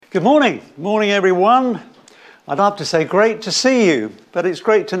Good morning. Morning, everyone. I'd love to say great to see you, but it's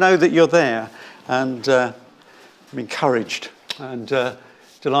great to know that you're there. And I'm encouraged and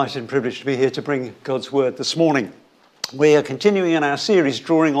delighted and privileged to be here to bring God's word this morning. We are continuing in our series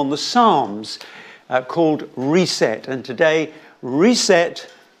drawing on the Psalms called Reset. And today,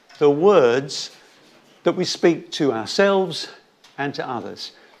 reset the words that we speak to ourselves and to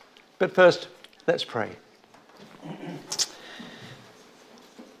others. But first, let's pray.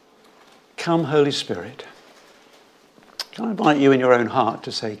 Come, Holy Spirit. Can I invite you in your own heart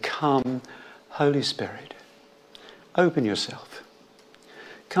to say, come, Holy Spirit. Open yourself.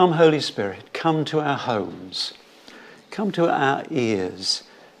 Come, Holy Spirit. Come to our homes. Come to our ears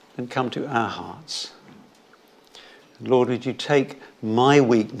and come to our hearts. Lord, would you take my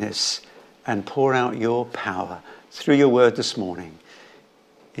weakness and pour out your power through your word this morning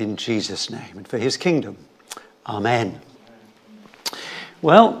in Jesus' name and for his kingdom. Amen.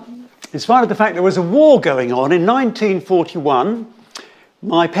 Well, in spite of the fact there was a war going on, in 1941,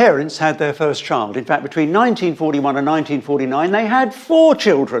 my parents had their first child. In fact, between 1941 and 1949, they had 4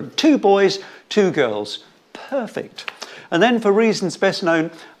 children, 2 boys, 2 girls. Perfect. And then, for reasons best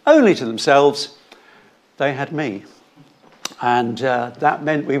known only to themselves, they had me. And that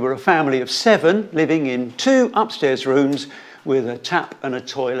meant we were a family of 7 living in 2 upstairs rooms with a tap and a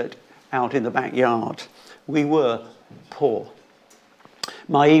toilet out in the backyard. We were poor.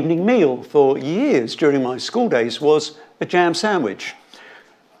 My evening meal for years during my school days was a jam sandwich.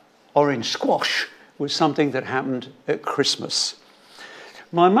 Orange squash was something that happened at Christmas.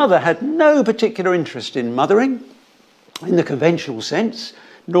 My mother had no particular interest in mothering, in the conventional sense,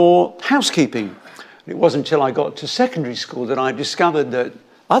 nor housekeeping. It wasn't until I got to secondary school that I discovered that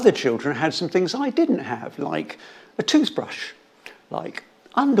other children had some things I didn't have, like a toothbrush, like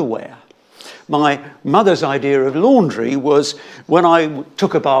underwear. My mother's idea of laundry was when I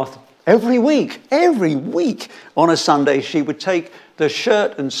took a bath every week on a Sunday, she would take the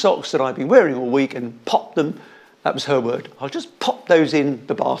shirt and socks that I'd been wearing all week and pop them. That was her word. I'll just pop those in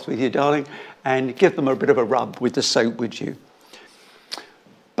the bath with you, darling, and give them a bit of a rub with the soap, would you?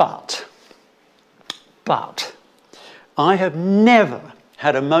 But I have never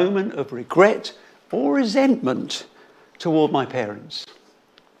had a moment of regret or resentment toward my parents,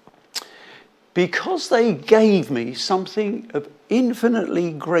 because they gave me something of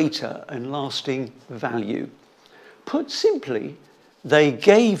infinitely greater and lasting value. Put simply, they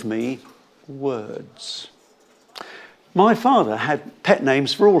gave me words. My father had pet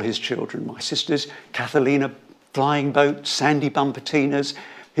names for all his children. My sisters, Catalina Flying Boat, Sandy Bumpatinas.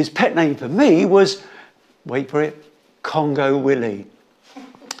 His pet name for me was, wait for it, Congo Willie.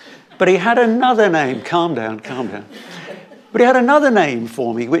 But he had another name, calm down. But he had another name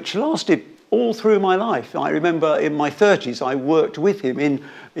for me which lasted all through my life. I remember in my 30s, I worked with him in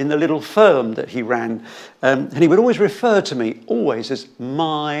the little firm that he ran. And he would always refer to me, always, as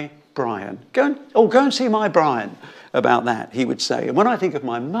my Brian. Go and see my Brian about that, he would say. And when I think of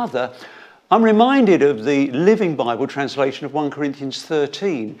my mother, I'm reminded of the Living Bible translation of 1 Corinthians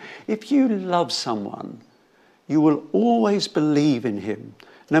 13. If you love someone, you will always believe in him,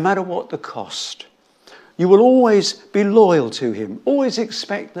 no matter what the cost. You will always be loyal to him, always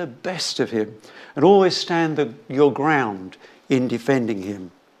expect the best of him, and always stand your ground in defending him.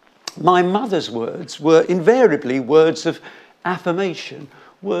 My mother's words were invariably words of affirmation,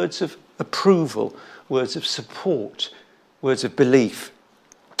 words of approval, words of support, words of belief.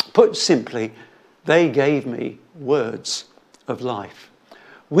 Put simply, they gave me words of life.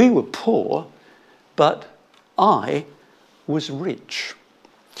 We were poor, but I was rich.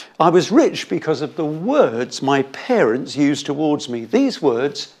 I was rich because of the words my parents used towards me. These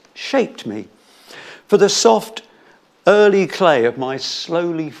words shaped me. For the soft, early clay of my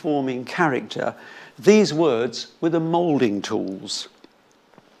slowly forming character, these words were the moulding tools.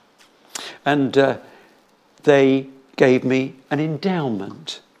 And they gave me an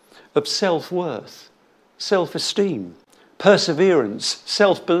endowment of self-worth, self-esteem, perseverance,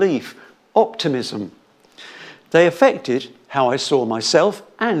 self-belief, optimism. They affected how I saw myself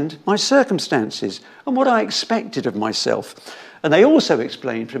and my circumstances and what I expected of myself. And they also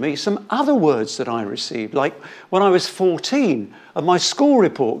explained for me some other words that I received, like when I was 14 and my school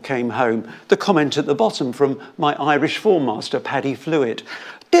report came home, the comment at the bottom from my Irish form master, Paddy Flewitt,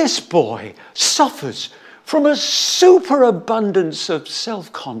 "This boy suffers from a superabundance of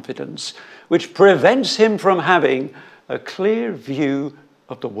self-confidence, which prevents him from having a clear view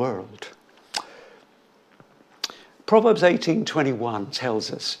of the world." Proverbs 18:21 tells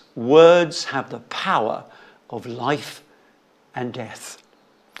us, words have the power of life and death.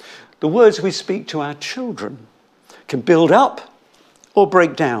 The words we speak to our children can build up or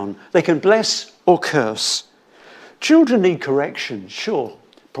break down. They can bless or curse. Children need correction, sure.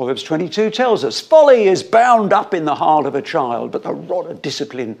 Proverbs 22 tells us, folly is bound up in the heart of a child, but the rod of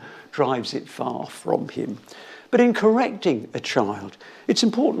discipline drives it far from him. But in correcting a child, it's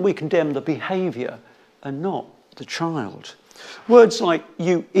important we condemn the behaviour and not the child. Words like,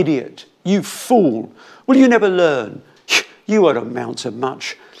 you idiot, you fool, will you never learn, you won't amount to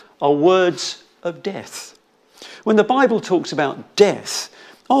much, are words of death. When the Bible talks about death,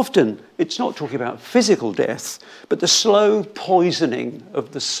 often it's not talking about physical death, but the slow poisoning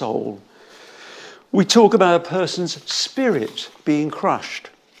of the soul. We talk about a person's spirit being crushed.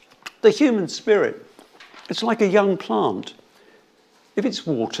 The human spirit, it's like a young plant. If it's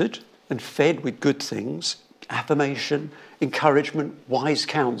watered and fed with good things, affirmation, encouragement, wise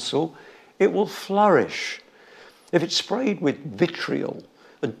counsel, it will flourish. If it's sprayed with vitriol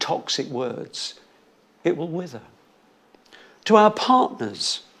and toxic words, it will wither. To our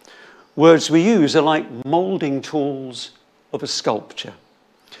partners, words we use are like moulding tools of a sculpture.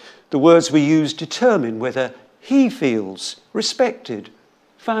 The words we use determine whether he feels respected,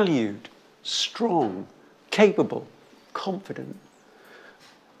 valued, strong, capable, confident.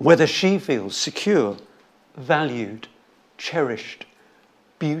 Whether she feels secure, valued, cherished,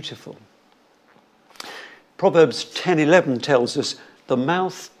 beautiful. Proverbs 10:11 tells us, the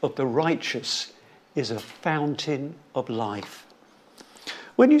mouth of the righteous is a fountain of life.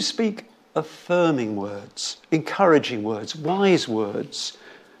 When you speak affirming words, encouraging words, wise words,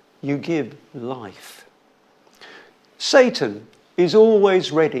 you give life. Satan is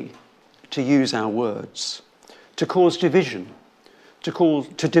always ready to use our words, to cause division,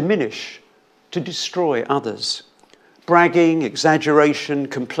 to diminish, to destroy others. Bragging, exaggeration,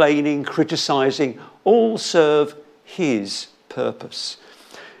 complaining, criticising, all serve his purpose.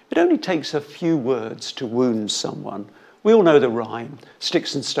 It only takes a few words to wound someone. We all know the rhyme,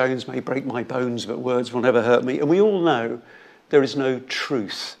 sticks and stones may break my bones, but words will never hurt me. And we all know there is no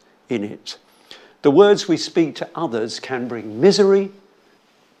truth in it. The words we speak to others can bring misery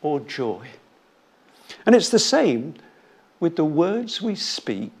or joy. And it's the same with the words we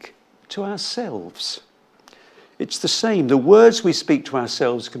speak to ourselves. It's the same. The words we speak to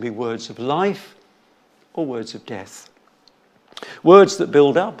ourselves can be words of life or words of death. Words that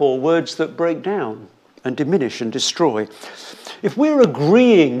build up or words that break down and diminish and destroy. If we're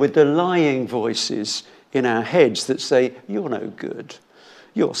agreeing with the lying voices in our heads that say, you're no good,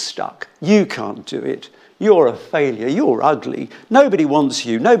 you're stuck, you can't do it, you're a failure, you're ugly, nobody wants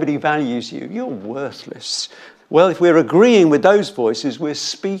you, nobody values you, you're worthless. Well, if we're agreeing with those voices, we're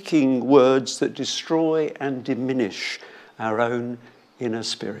speaking words that destroy and diminish our own inner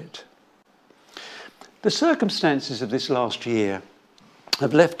spirit. The circumstances of this last year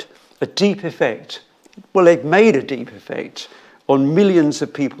have left a deep effect. Well, they've made a deep effect on millions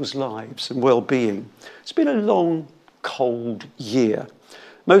of people's lives and well-being. It's been a long, cold year,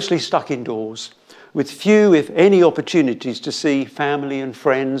 mostly stuck indoors, with few, if any, opportunities to see family and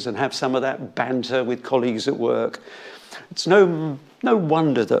friends and have some of that banter with colleagues at work. It's no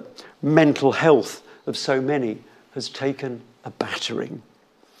wonder that mental health of so many has taken a battering.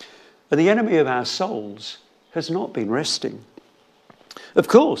 And the enemy of our souls has not been resting. Of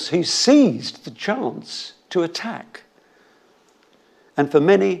course, he's seized the chance to attack. And for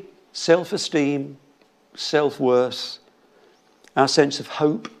many, self-esteem, self-worth, our sense of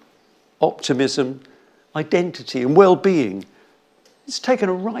hope, optimism, identity and well-being, it's taken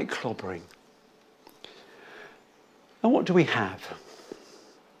a right clobbering. And what do we have?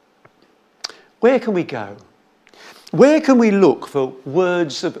 Where can we go? Where can we look for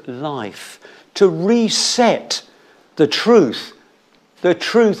words of life to reset the truth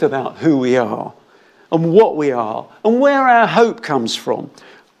about who we are and what we are and where our hope comes from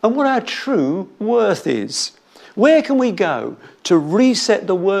and what our true worth is? Where can we go to reset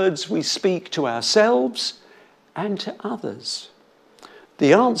the words we speak to ourselves and to others?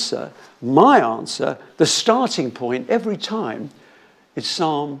 The answer, my answer, the starting point every time is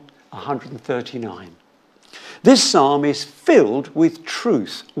Psalm 139. This psalm is filled with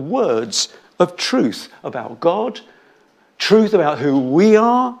truth, words of truth about God, truth about who we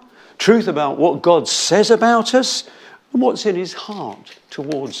are, truth about what God says about us, and what's in his heart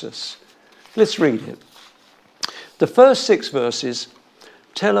towards us. Let's read it. The first 6 verses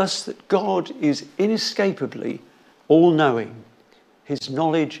tell us that God is inescapably all-knowing. His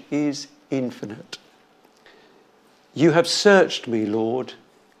knowledge is infinite. You have searched me, Lord,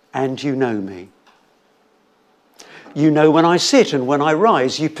 and you know me. You know when I sit and when I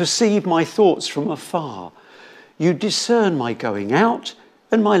rise. You perceive my thoughts from afar. You discern my going out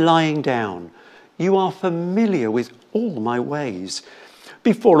and my lying down. You are familiar with all my ways.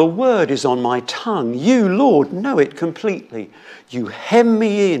 Before a word is on my tongue, you, Lord, know it completely. You hem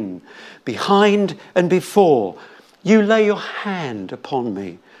me in, behind and before. You lay your hand upon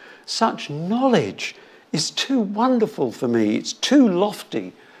me. Such knowledge is too wonderful for me. It's too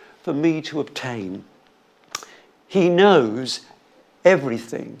lofty for me to obtain. He knows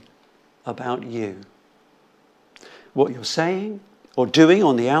everything about you. What you're saying or doing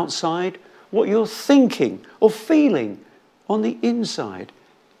on the outside, what you're thinking or feeling on the inside.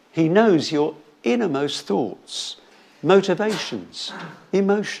 He knows your innermost thoughts, motivations,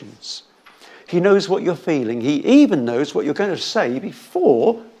 emotions. He knows what you're feeling. He even knows what you're going to say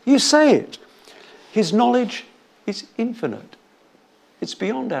before you say it. His knowledge is infinite. It's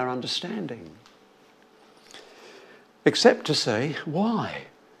beyond our understanding. Except to say, why?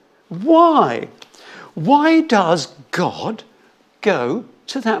 Why? Why does God go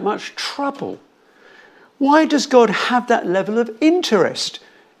to that much trouble? Why does God have that level of interest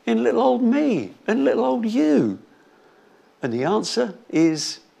in little old me and little old you? And the answer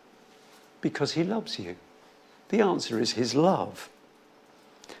is because he loves you. The answer is his love.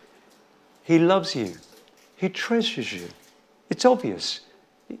 He loves you. He treasures you. It's obvious.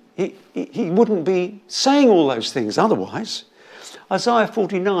 He wouldn't be saying all those things otherwise. Isaiah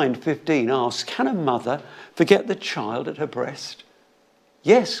 49:15 asks, can a mother forget the child at her breast?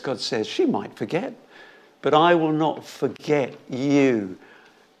 Yes, God says, she might forget, but I will not forget you.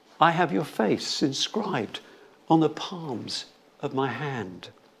 I have your face inscribed on the palms of my hand.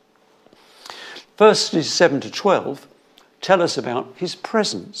 Verses 7 to 12 tell us about his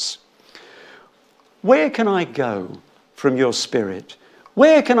presence. Where can I go from your spirit?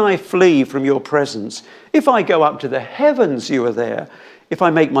 Where can I flee from your presence? If I go up to the heavens, you are there. If I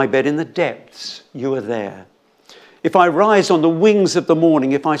make my bed in the depths, you are there. If I rise on the wings of the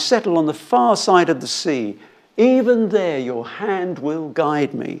morning, if I settle on the far side of the sea, even there your hand will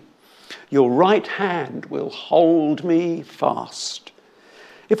guide me. Your right hand will hold me fast.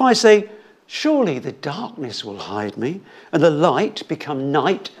 If I say, surely the darkness will hide me, and the light become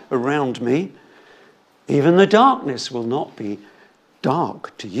night around me, even the darkness will not be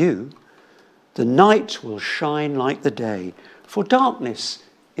dark to you. The night will shine like the day, for darkness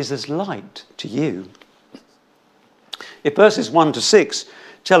is as light to you. If verses 1 to 6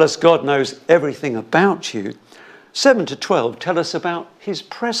 tell us God knows everything about you, 7 to 12 tell us about his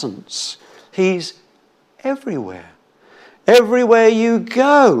presence. He's everywhere. Everywhere you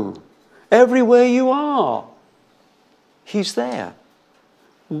go, everywhere you are, he's there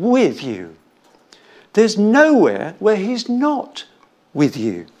with you. There's nowhere where he's not with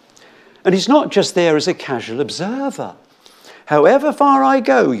you. And he's not just there as a casual observer. However far I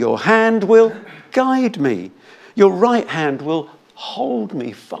go, your hand will guide me. Your right hand will hold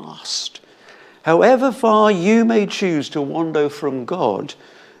me fast. However far you may choose to wander from God,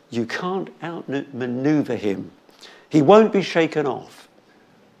 you can't outmaneuver him. He won't be shaken off.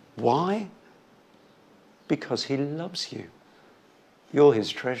 Why? Because he loves you. You're his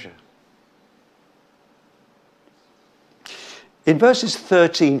treasure. In verses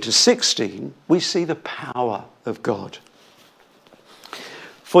 13 to 16, we see the power of God.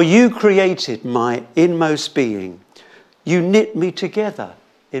 For you created my inmost being. You knit me together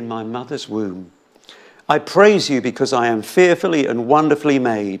in my mother's womb. I praise you because I am fearfully and wonderfully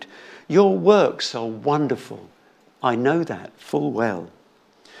made. Your works are wonderful. I know that full well.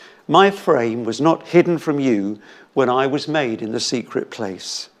 My frame was not hidden from you when I was made in the secret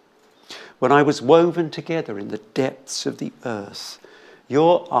place. When I was woven together in the depths of the earth,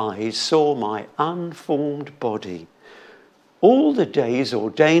 your eyes saw my unformed body. All the days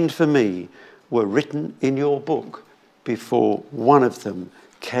ordained for me were written in your book before one of them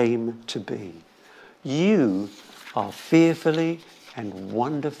came to be. You are fearfully and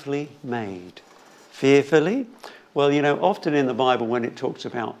wonderfully made. Fearfully? Well, you know, often in the Bible when it talks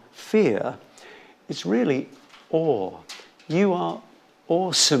about fear, it's really awe. You are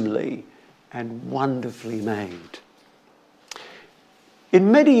awesomely and wonderfully made.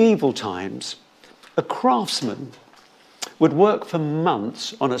 In medieval times, a craftsman would work for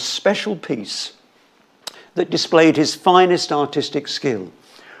months on a special piece that displayed his finest artistic skill.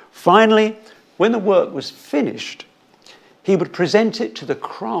 Finally, when the work was finished, he would present it to the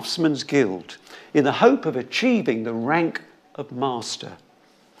Craftsmen's Guild in the hope of achieving the rank of master.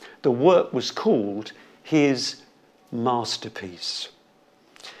 The work was called his masterpiece.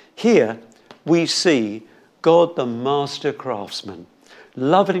 Here we see God, the master craftsman,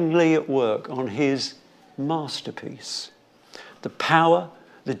 lovingly at work on his masterpiece. The power,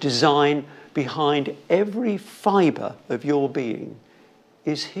 the design behind every fibre of your being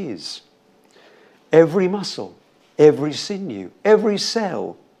is his. Every muscle, every sinew, every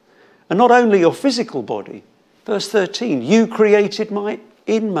cell. And not only your physical body. Verse 13, you created my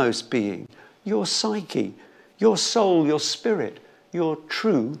inmost being, your psyche, your soul, your spirit, your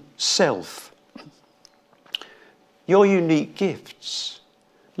true self. Your unique gifts,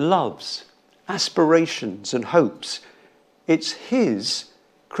 loves, aspirations and hopes. It's his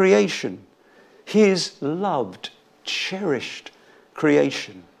creation, his loved, cherished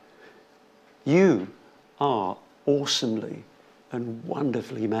creation. You are awesomely and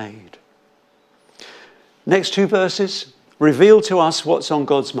wonderfully made. Next two verses reveal to us what's on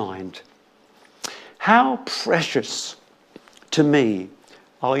God's mind. How precious to me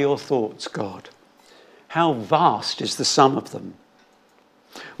are your thoughts, God. How vast is the sum of them.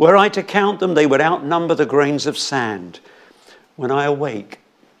 Were I to count them, they would outnumber the grains of sand. When I awake,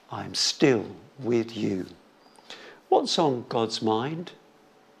 I am still with you. What's on God's mind?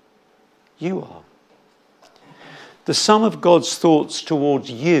 You are. The sum of God's thoughts towards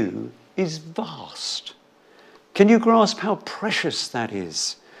you is vast. Can you grasp how precious that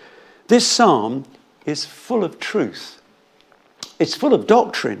is? This psalm is full of truth. It's full of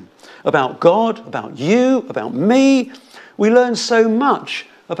doctrine about God, about you, about me. We learn so much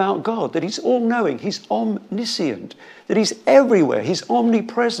about God, that he's all-knowing, he's omniscient, that he's everywhere, he's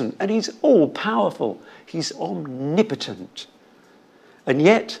omnipresent, and he's all-powerful, he's omnipotent. And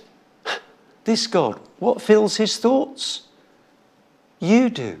yet, this God, what fills his thoughts? You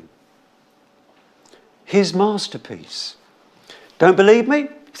do. His masterpiece. Don't believe me?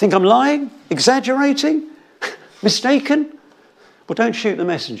 Think I'm lying? Exaggerating? Mistaken? Well, don't shoot the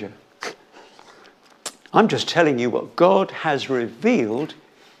messenger. I'm just telling you what God has revealed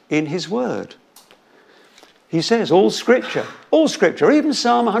in his word. He says all scripture, even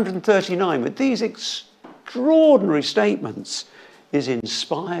Psalm 139 with these extraordinary statements is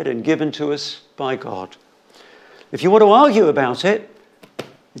inspired and given to us by God. If you want to argue about it,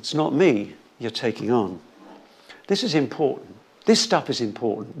 it's not me you're taking on. This is important. This stuff is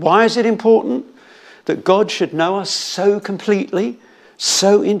important. Why is it important that God should know us so completely,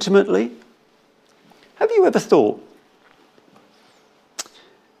 so intimately? Have you ever thought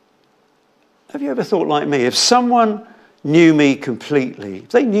like me, if someone knew me completely, if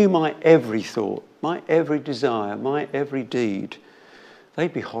they knew my every thought, my every desire, my every deed,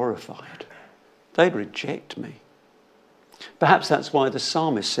 they'd be horrified. They'd reject me. Perhaps that's why the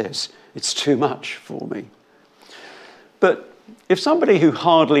psalmist says, it's too much for me. But if somebody who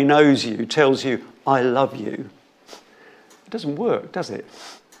hardly knows you tells you, I love you, it doesn't work, does it?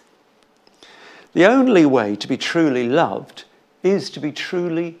 The only way to be truly loved is to be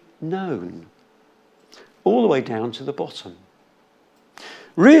truly known, all the way down to the bottom.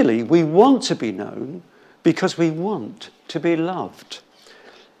 Really, we want to be known because we want to be loved.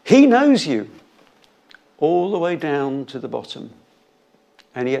 He knows you all the way down to the bottom,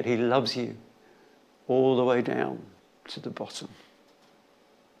 and yet he loves you all the way down to the bottom.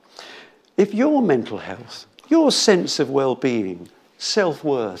 If your mental health, your sense of well-being,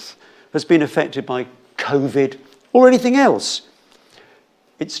 self-worth has been affected by COVID or anything else,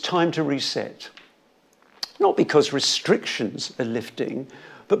 it's time to reset. Not because restrictions are lifting,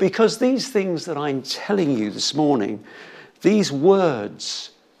 but because these things that I'm telling you this morning, these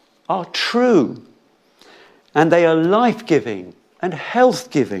words are true, and they are life-giving and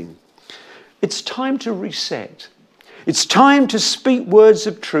health-giving. It's time to reset. It's time to speak words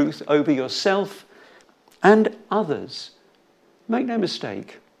of truth over yourself and others. Make no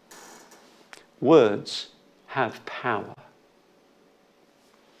mistake, words have power.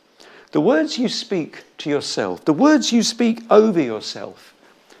 The words you speak to yourself, the words you speak over yourself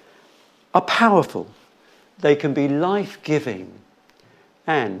are powerful. They can be life-giving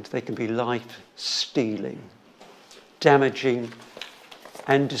and they can be life-stealing, damaging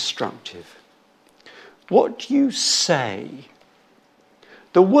and destructive. What you say,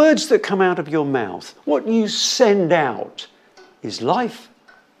 the words that come out of your mouth, what you send out is life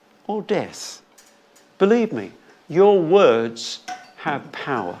or death. Believe me, your words have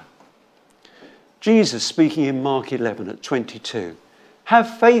power. Jesus speaking in Mark 11 at 22.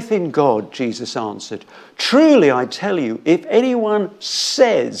 Have faith in God, Jesus answered. Truly, I tell you, if anyone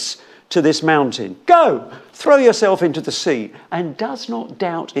says to this mountain, go, throw yourself into the sea, and does not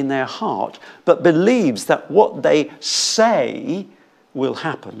doubt in their heart, but believes that what they say will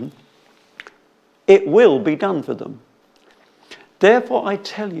happen, it will be done for them. Therefore, I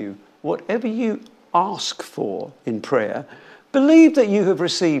tell you, whatever you ask for in prayer, believe that you have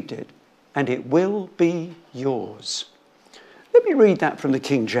received it, and it will be yours. Let me read that from the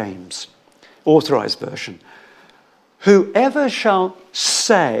King James Authorized Version. Whoever shall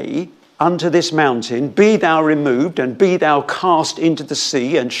say unto this mountain, be thou removed, and be thou cast into the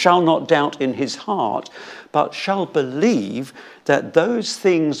sea, and shall not doubt in his heart, but shall believe that those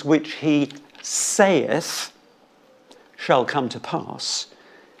things which he saith shall come to pass,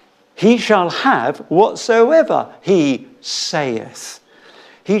 he shall have whatsoever he saith.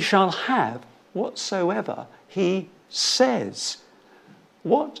 He shall have whatsoever he says.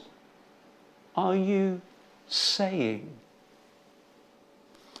 What are you saying?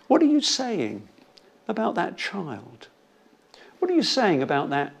 What are you saying about that child? What are you saying about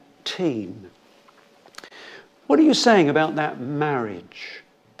that teen? What are you saying about that marriage,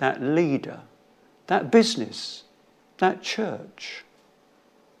 that leader, that business, that church?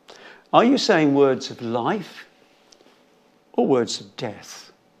 Are you saying words of life or words of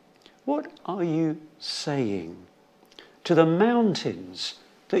death? What are you saying to the mountains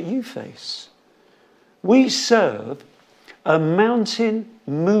that you face? We serve a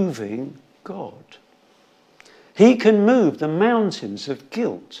mountain-moving God. He can move the mountains of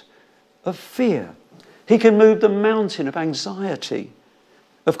guilt, of fear. He can move the mountain of anxiety,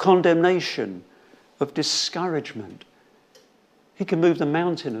 of condemnation, of discouragement. He can move the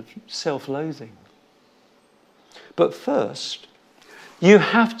mountain of self-loathing. But first, you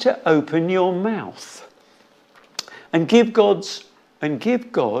have to open your mouth and give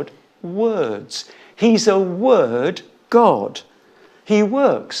God words. He's a word God. He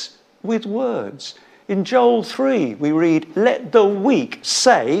works with words. In Joel 3, we read, let the weak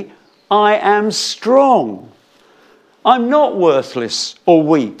say, I am strong. I'm not worthless or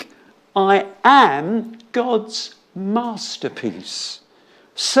weak. I am God's masterpiece.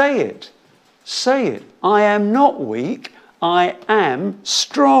 Say it. Say it. I am not weak. I am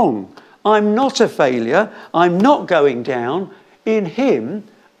strong. I'm not a failure. I'm not going down. In him,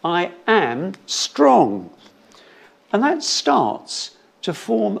 I am strong. And that starts to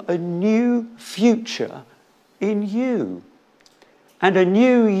form a new future in you and a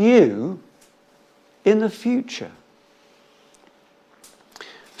new you in the future.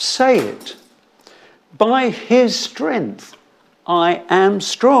 Say it. By his strength, I am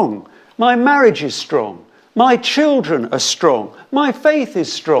strong. My marriage is strong. My children are strong. My faith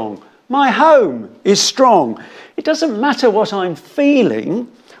is strong. My home is strong. It doesn't matter what I'm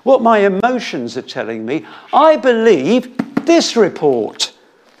feeling, what my emotions are telling me. I believe this report.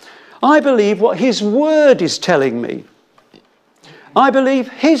 I believe what his word is telling me. I believe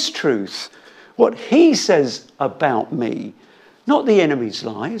his truth, what he says about me, not the enemy's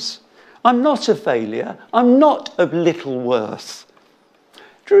lies. I'm not a failure. I'm not of little worth.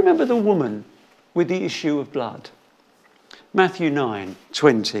 Do you remember the woman with the issue of blood? Matthew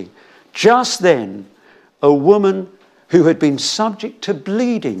 9:20. Just then, a woman who had been subject to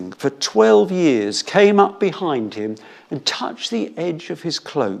bleeding for 12 years came up behind him and touched the edge of his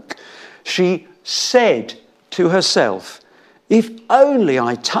cloak. She said to herself, if only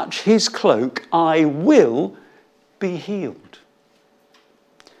I touch his cloak, I will be healed.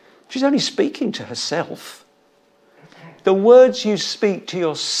 She's only speaking to herself. The words you speak to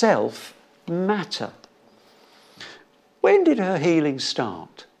yourself matter. When did her healing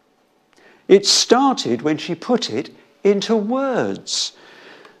start? It started when she put it into words.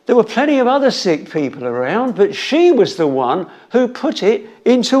 There were plenty of other sick people around, but she was the one who put it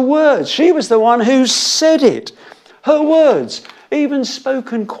into words. She was the one who said it. Her words, even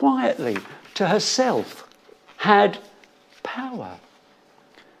spoken quietly to herself, had power.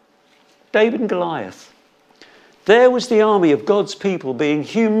 David and Goliath. There was the army of God's people being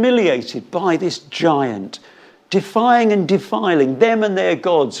humiliated by this giant, defying and defiling them and their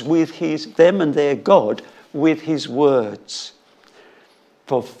gods with their God with his words.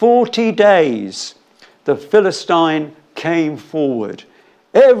 For 40 days, the Philistine came forward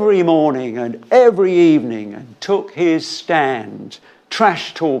every morning and every evening and took his stand,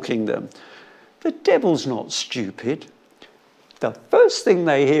 trash talking them. The devil's not stupid. The first thing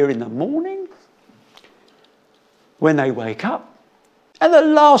they hear in the morning, when they wake up, and the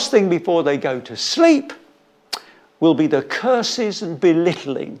last thing before they go to sleep, will be the curses and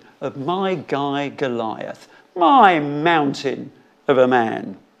belittling of my guy Goliath, my mountain of a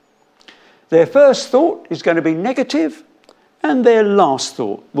man. Their first thought is going to be negative, and their last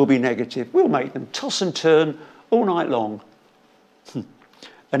thought will be negative. We'll make them toss and turn all night long.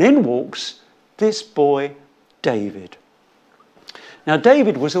 And in walks this boy, David. Now,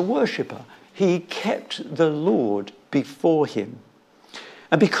 David was a worshipper. He kept the Lord before him.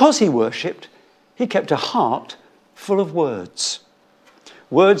 And because he worshipped, he kept a heart full of words.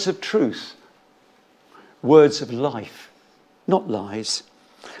 Words of truth. Words of life, not lies.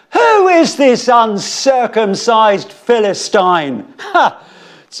 Who is this uncircumcised Philistine? Ha!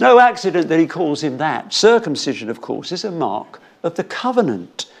 It's no accident that he calls him that. Circumcision, of course, is a mark of the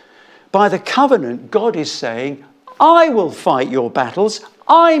covenant. By the covenant, God is saying, I will fight your battles.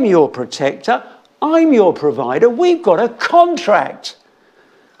 I'm your protector. I'm your provider. We've got a contract.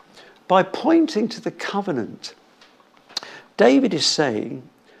 By pointing to the covenant, David is saying,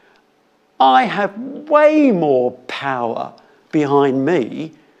 I have way more power behind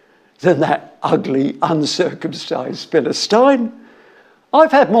me than that ugly, uncircumcised Philistine.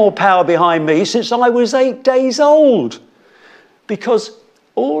 I've had more power behind me since I was 8 days old, because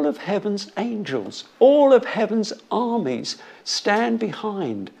all of heaven's angels, all of heaven's armies stand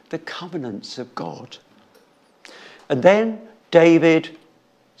behind the covenants of God. And then David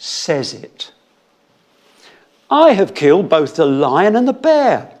says it. I have killed both the lion and the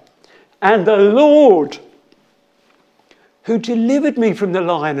bear, and the Lord who delivered me from the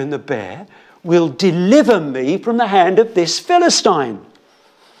lion and the bear will deliver me from the hand of this Philistine.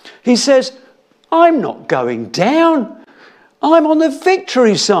 He says, I'm not going down. I'm on the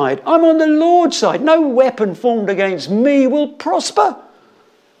victory side. I'm on the Lord's side. No weapon formed against me will prosper.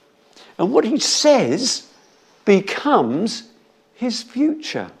 And what he says becomes his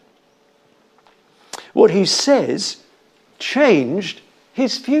future. What he says changed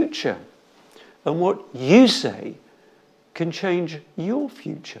his future. And what you say can change your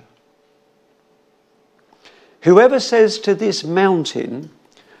future. Whoever says to this mountain,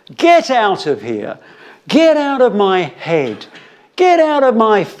 get out of here, get out of my head, get out of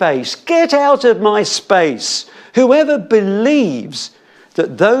my face, get out of my space. Whoever believes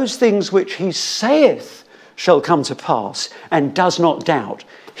that those things which he saith shall come to pass and does not doubt,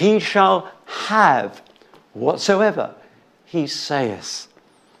 he shall have whatsoever he saith.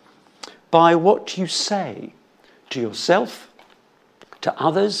 By what you say to yourself, to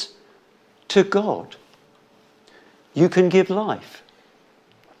others, to God, you can give life.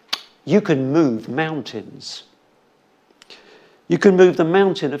 You can move mountains. You can move the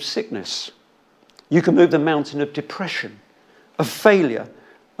mountain of sickness. You can move the mountain of depression, of failure,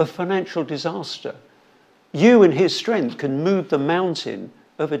 of financial disaster. You in his strength can move the mountain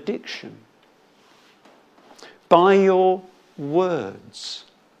of addiction. By your words.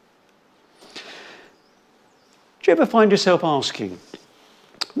 Do you ever find yourself asking,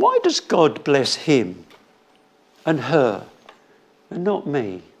 why does God bless him and her and not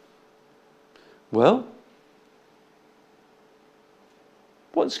me? Well,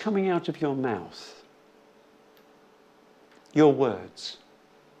 what's coming out of your mouth? Your words.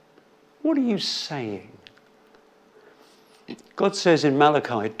 What are you saying? God says in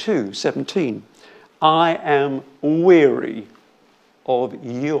Malachi 2:17, I am weary of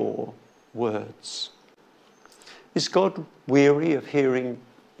your words. Is God weary of hearing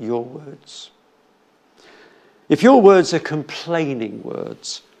your words? If your words are complaining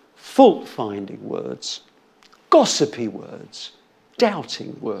words, fault-finding words, gossipy words,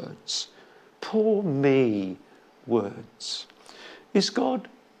 doubting words, poor me words, is God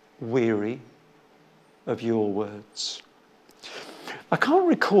weary of your words? I can't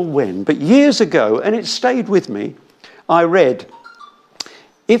recall when, but years ago, and it stayed with me, I read,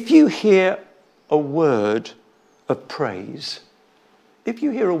 if you hear a word of praise, if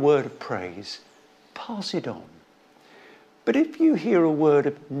you hear a word of praise, pass it on. But if you hear a word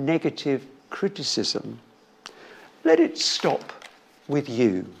of negative criticism, let it stop with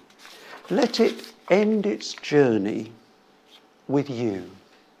you. Let it end its journey with you.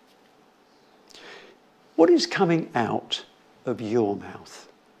 What is coming out of your mouth?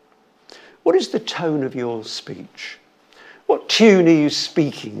 What is the tone of your speech? What tune are you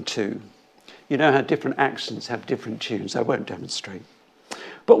speaking to? You know how different accents have different tunes. I won't demonstrate.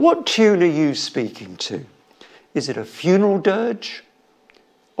 But what tune are you speaking to? Is it a funeral dirge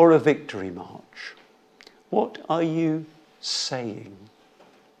or a victory march? What are you saying?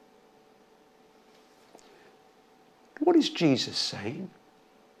 What is Jesus saying?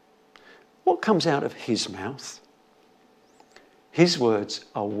 What comes out of his mouth? His words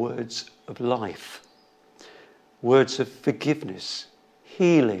are words of life, words of forgiveness,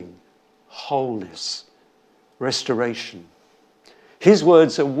 healing, wholeness, restoration. His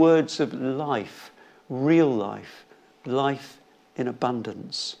words are words of life, real life, life in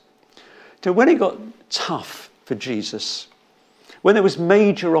abundance. So when it got tough for Jesus, when there was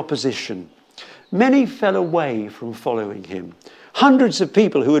major opposition, many fell away from following him. Hundreds of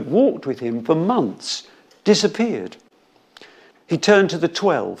people who had walked with him for months disappeared. He turned to the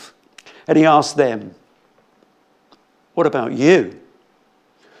 12 and he asked them, what about you?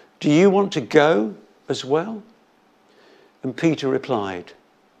 Do you want to go as well? And Peter replied,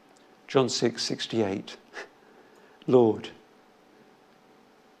 John 6:68, Lord,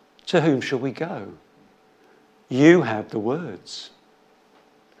 To whom shall we go? You have the words.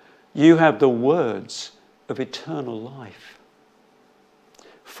 You have the words of eternal life.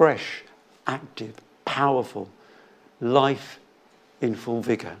 Fresh, active, powerful, life in full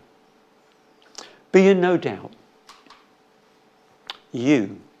vigour. Be in no doubt,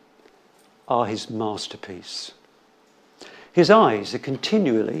 you are his masterpiece. His eyes are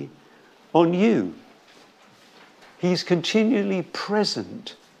continually on you. He's continually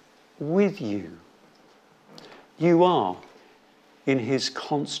present with you. You are in his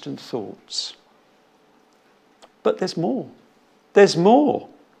constant thoughts. But there's more. There's more.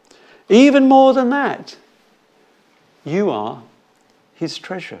 Even more than that. You are his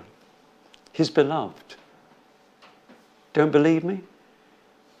treasure, his beloved. Don't believe me?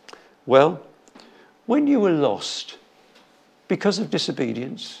 Well, when you were lost because of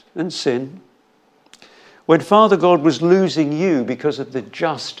disobedience and sin, when Father God was losing you because of the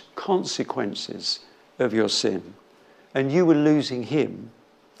just consequences of your sin, and you were losing him,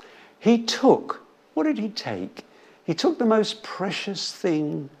 he took, what did he take? He took the most precious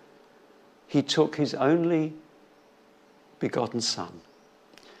thing. He took his only begotten Son.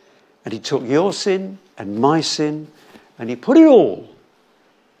 And he took your sin and my sin, and he put it all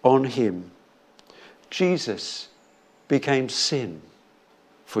on him. Jesus became sin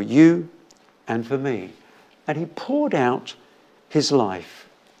for you and for me. And he poured out his life.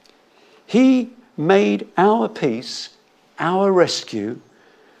 He made our peace, our rescue,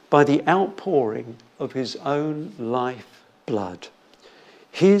 by the outpouring of his own life blood.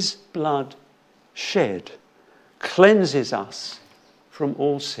 His blood shed cleanses us from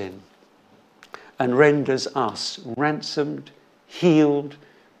all sin and renders us ransomed, healed,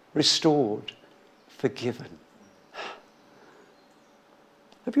 restored, forgiven.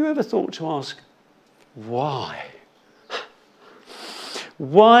 Have you ever thought to ask, why?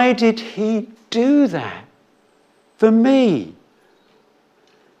 Why did he do that for me?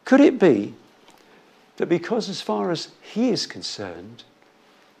 Could it be that because as far as he is concerned,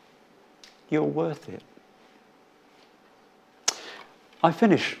 you're worth it? I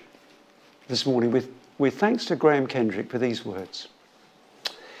finish this morning with thanks to Graham Kendrick for these words.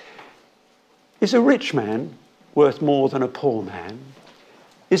 Is a rich man worth more than a poor man?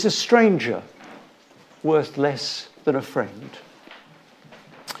 Is a stranger worth less than a friend?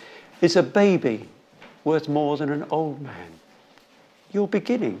 Is a baby worth more than an old man? Your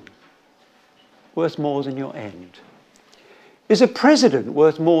beginning worth more than your end? Is a president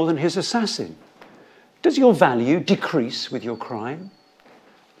worth more than his assassin? Does your value decrease with your crime?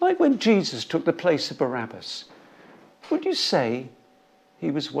 Like when Jesus took the place of Barabbas, would you say he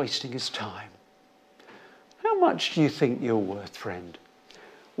was wasting his time? How much do you think you're worth, friend?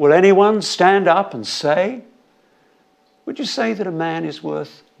 Will anyone stand up and say? Would you say that a man is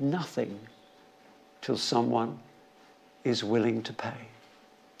worth nothing till someone is willing to pay?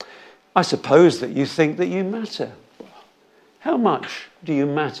 I suppose that you think that you matter. How much do you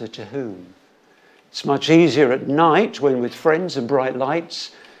matter to whom? It's much easier at night when with friends and bright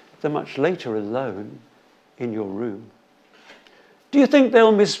lights than much later alone in your room. Do you think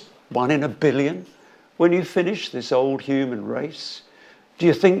they'll miss 1 in a billion when you finish this old human race? Do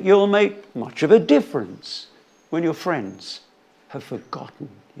you think you'll make much of a difference when your friends have forgotten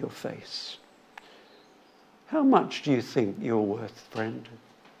your face? How much do you think you're worth, friend?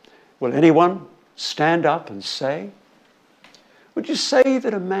 Will anyone stand up and say? Would you say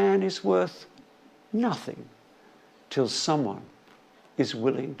that a man is worth nothing till someone is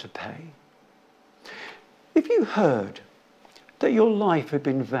willing to pay? If you heard that your life had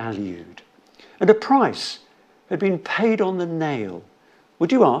been valued and a price had been paid on the nail,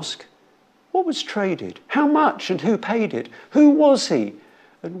 would you ask, what was traded? How much and who paid it? Who was he?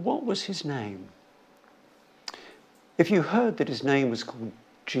 And what was his name? If you heard that his name was called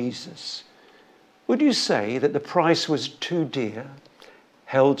Jesus, would you say that the price was too dear,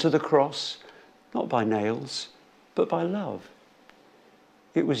 held to the cross, not by nails, but by love?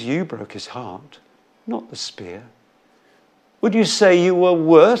 It was you broke his heart, not the spear. Would you say you were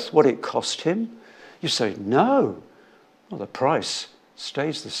worth what it cost him? You say, no. Well, the price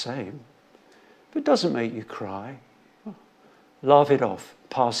stays the same. If it doesn't make you cry, well, laugh it off,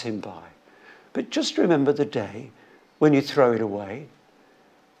 pass him by. But just remember the day when you throw it away,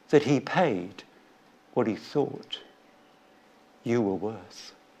 that he paid what he thought you were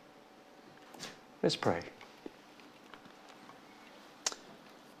worth. Let's pray.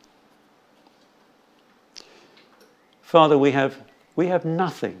 Father, we have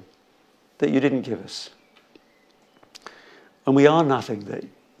nothing that you didn't give us. And we are nothing that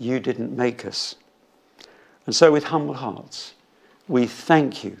you didn't make us. And so with humble hearts, we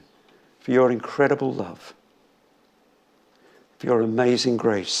thank you for your incredible love, for your amazing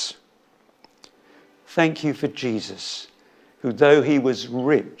grace. Thank you for Jesus, who, though he was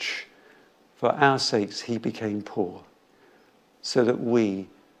rich, for our sakes he became poor, so that we,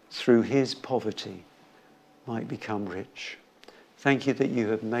 through his poverty, might become rich. Thank you that you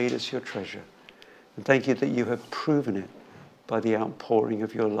have made us your treasure, and thank you that you have proven it by the outpouring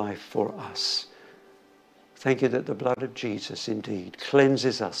of your life for us. Thank you that the blood of Jesus indeed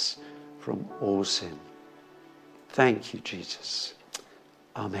cleanses us from all sin. Thank you, Jesus.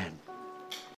 Amen.